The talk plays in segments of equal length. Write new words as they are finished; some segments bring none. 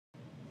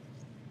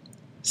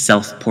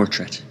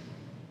Self-portrait.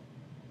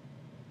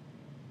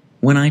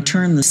 When I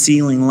turn the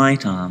ceiling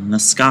light on, the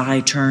sky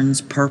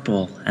turns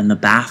purple and the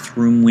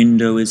bathroom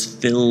window is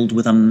filled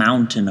with a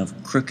mountain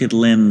of crooked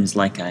limbs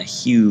like a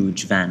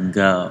huge Van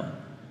Gogh.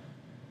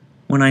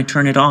 When I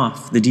turn it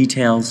off, the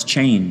details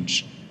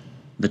change.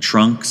 The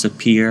trunks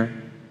appear,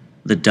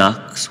 the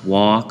ducks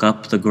walk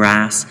up the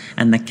grass,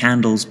 and the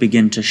candles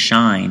begin to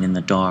shine in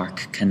the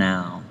dark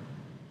canal.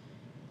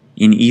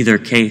 In either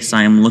case,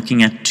 I am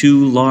looking at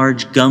two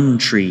large gum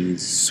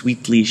trees,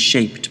 sweetly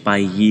shaped by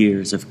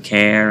years of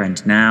care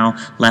and now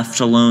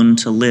left alone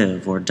to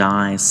live or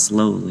die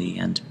slowly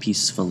and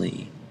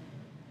peacefully.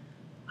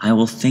 I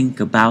will think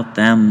about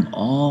them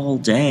all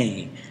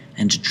day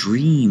and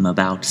dream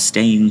about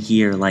staying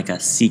here like a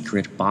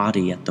secret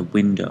body at the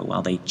window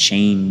while they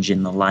change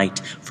in the light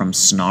from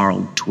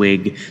snarled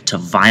twig to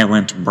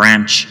violent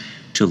branch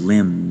to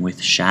limb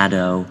with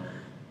shadow.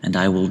 And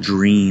I will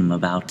dream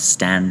about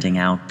standing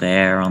out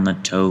there on the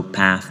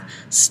towpath,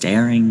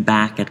 staring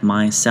back at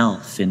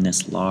myself in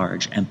this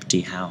large empty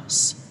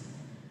house.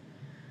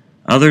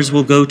 Others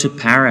will go to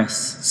Paris,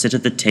 sit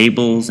at the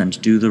tables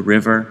and do the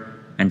river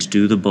and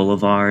do the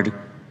boulevard.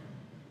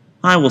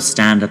 I will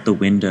stand at the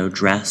window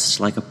dressed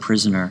like a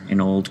prisoner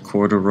in old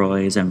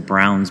corduroys and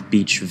Brown's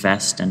beach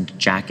vest and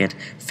jacket,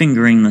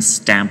 fingering the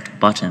stamped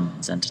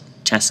buttons and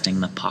testing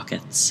the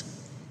pockets.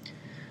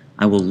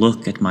 I will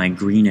look at my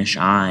greenish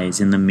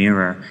eyes in the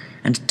mirror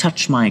and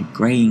touch my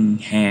graying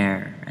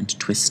hair and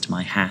twist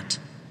my hat.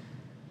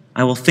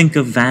 I will think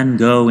of Van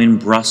Gogh in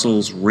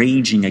Brussels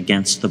raging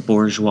against the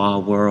bourgeois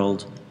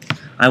world.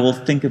 I will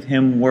think of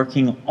him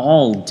working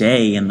all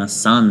day in the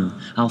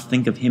sun. I'll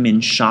think of him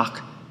in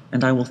shock,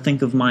 and I will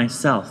think of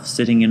myself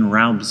sitting in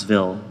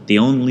Raubsville, the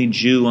only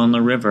Jew on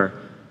the river,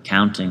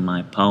 counting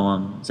my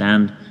poems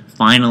and,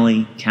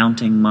 finally,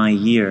 counting my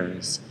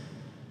years.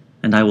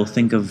 And I will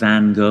think of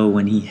Van Gogh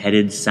when he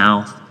headed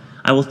south.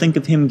 I will think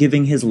of him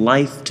giving his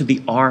life to the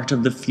art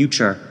of the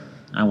future.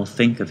 I will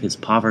think of his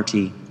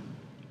poverty.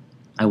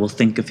 I will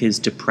think of his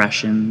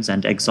depressions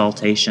and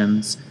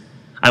exaltations.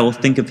 I will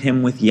think of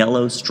him with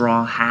yellow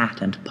straw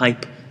hat and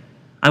pipe.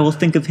 I will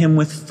think of him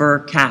with fur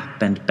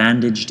cap and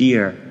bandaged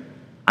ear.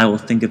 I will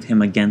think of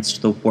him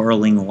against the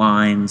whirling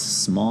lines,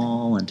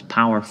 small and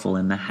powerful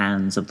in the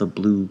hands of the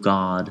blue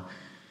god.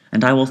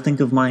 And I will think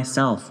of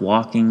myself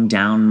walking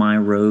down my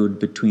road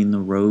between the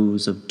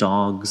rows of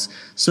dogs,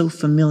 so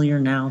familiar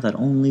now that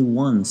only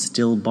one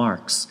still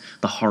barks,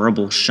 the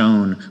horrible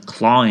Shone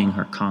clawing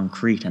her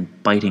concrete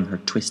and biting her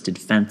twisted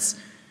fence.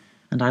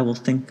 And I will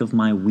think of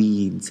my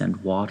weeds and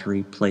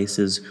watery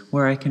places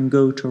where I can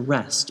go to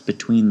rest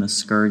between the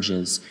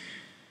scourges.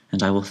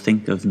 And I will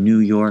think of New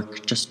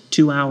York just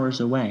 2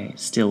 hours away,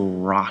 still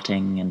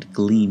rotting and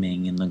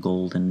gleaming in the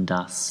golden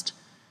dust.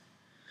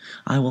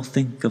 I will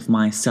think of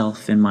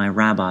myself in my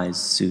rabbi's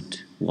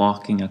suit,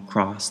 walking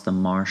across the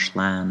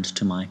marshland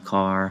to my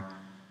car.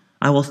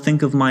 I will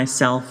think of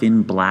myself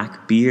in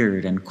black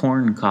beard and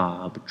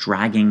corncob,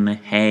 dragging the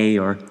hay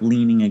or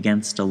leaning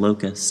against a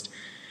locust.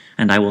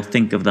 And I will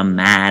think of the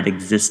mad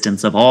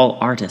existence of all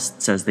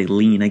artists as they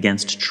lean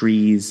against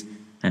trees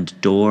and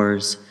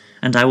doors.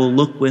 And I will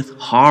look with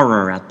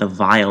horror at the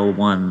vile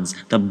ones,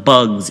 the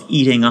bugs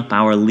eating up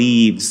our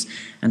leaves.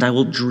 And I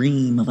will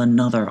dream of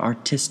another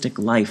artistic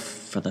life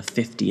for the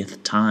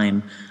 50th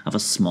time, of a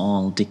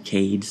small,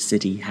 decayed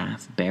city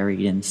half buried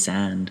in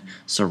sand,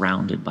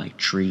 surrounded by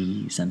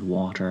trees and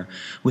water,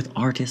 with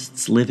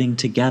artists living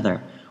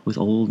together, with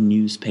old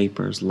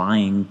newspapers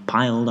lying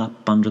piled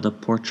up under the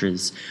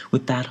porches,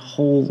 with that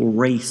whole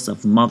race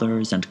of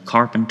mothers and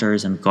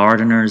carpenters and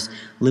gardeners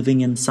living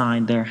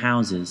inside their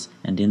houses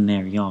and in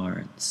their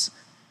yards.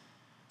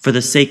 For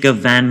the sake of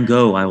Van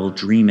Gogh I will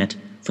dream it,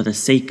 for the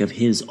sake of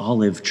his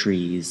olive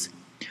trees,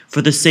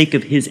 for the sake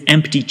of his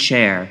empty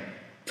chair,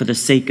 for the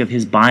sake of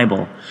his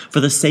Bible, for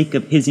the sake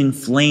of his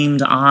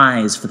inflamed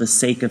eyes, for the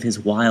sake of his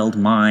wild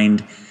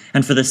mind,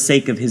 and for the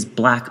sake of his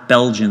black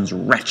Belgians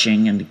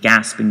retching and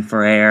gasping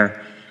for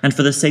air, and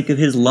for the sake of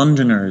his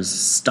Londoners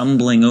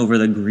stumbling over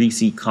the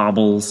greasy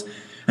cobbles,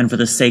 and for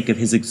the sake of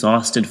his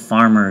exhausted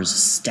farmers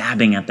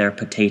stabbing at their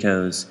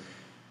potatoes,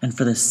 and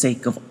for the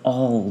sake of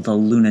all the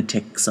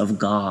lunatics of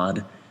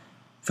God,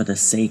 for the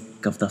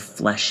sake of the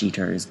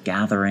flesh-eaters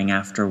gathering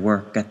after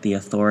work at the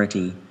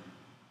Authority,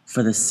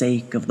 for the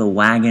sake of the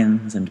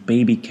wagons and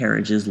baby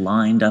carriages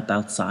lined up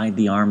outside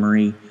the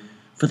armory,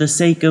 for the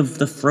sake of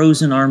the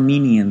frozen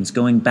Armenians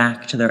going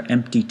back to their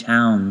empty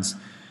towns,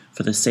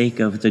 for the sake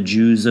of the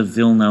Jews of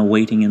Vilna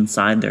waiting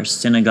inside their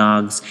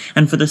synagogues,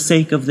 and for the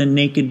sake of the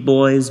naked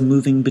boys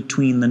moving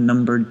between the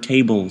numbered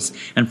tables,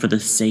 and for the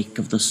sake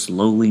of the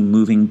slowly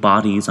moving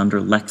bodies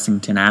under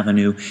Lexington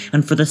Avenue,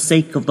 and for the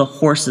sake of the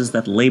horses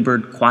that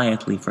labored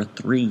quietly for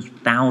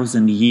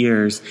 3,000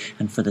 years,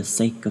 and for the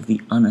sake of the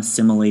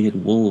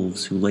unassimilated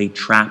wolves who lay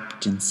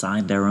trapped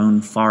inside their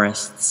own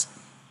forests.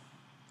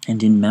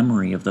 and in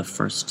memory of the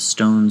first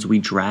stones we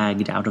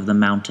dragged out of the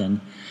mountain,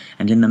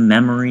 and in the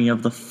memory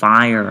of the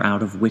fire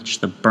out of which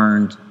the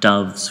burned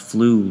doves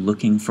flew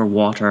looking for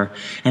water,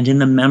 and in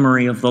the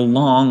memory of the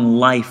long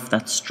life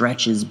that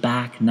stretches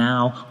back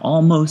now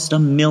almost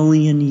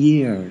 1,000,000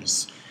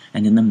 years,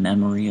 and in the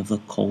memory of the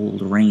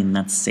cold rain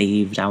that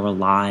saved our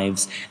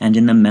lives, and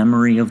in the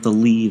memory of the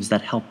leaves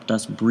that helped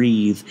us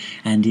breathe,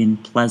 and in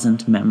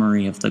pleasant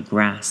memory of the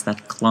grass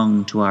that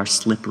clung to our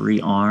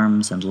slippery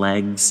arms and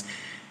legs,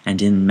 and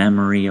in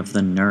memory of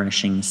the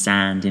nourishing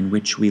sand in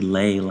which we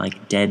lay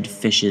like dead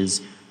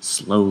fishes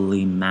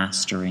slowly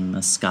mastering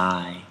the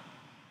sky.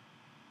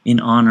 In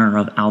honor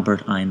of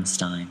Albert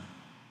Einstein,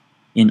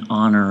 in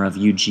honor of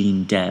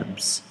Eugene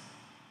Debs,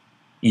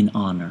 in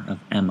honor of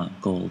Emma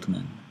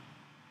Goldman.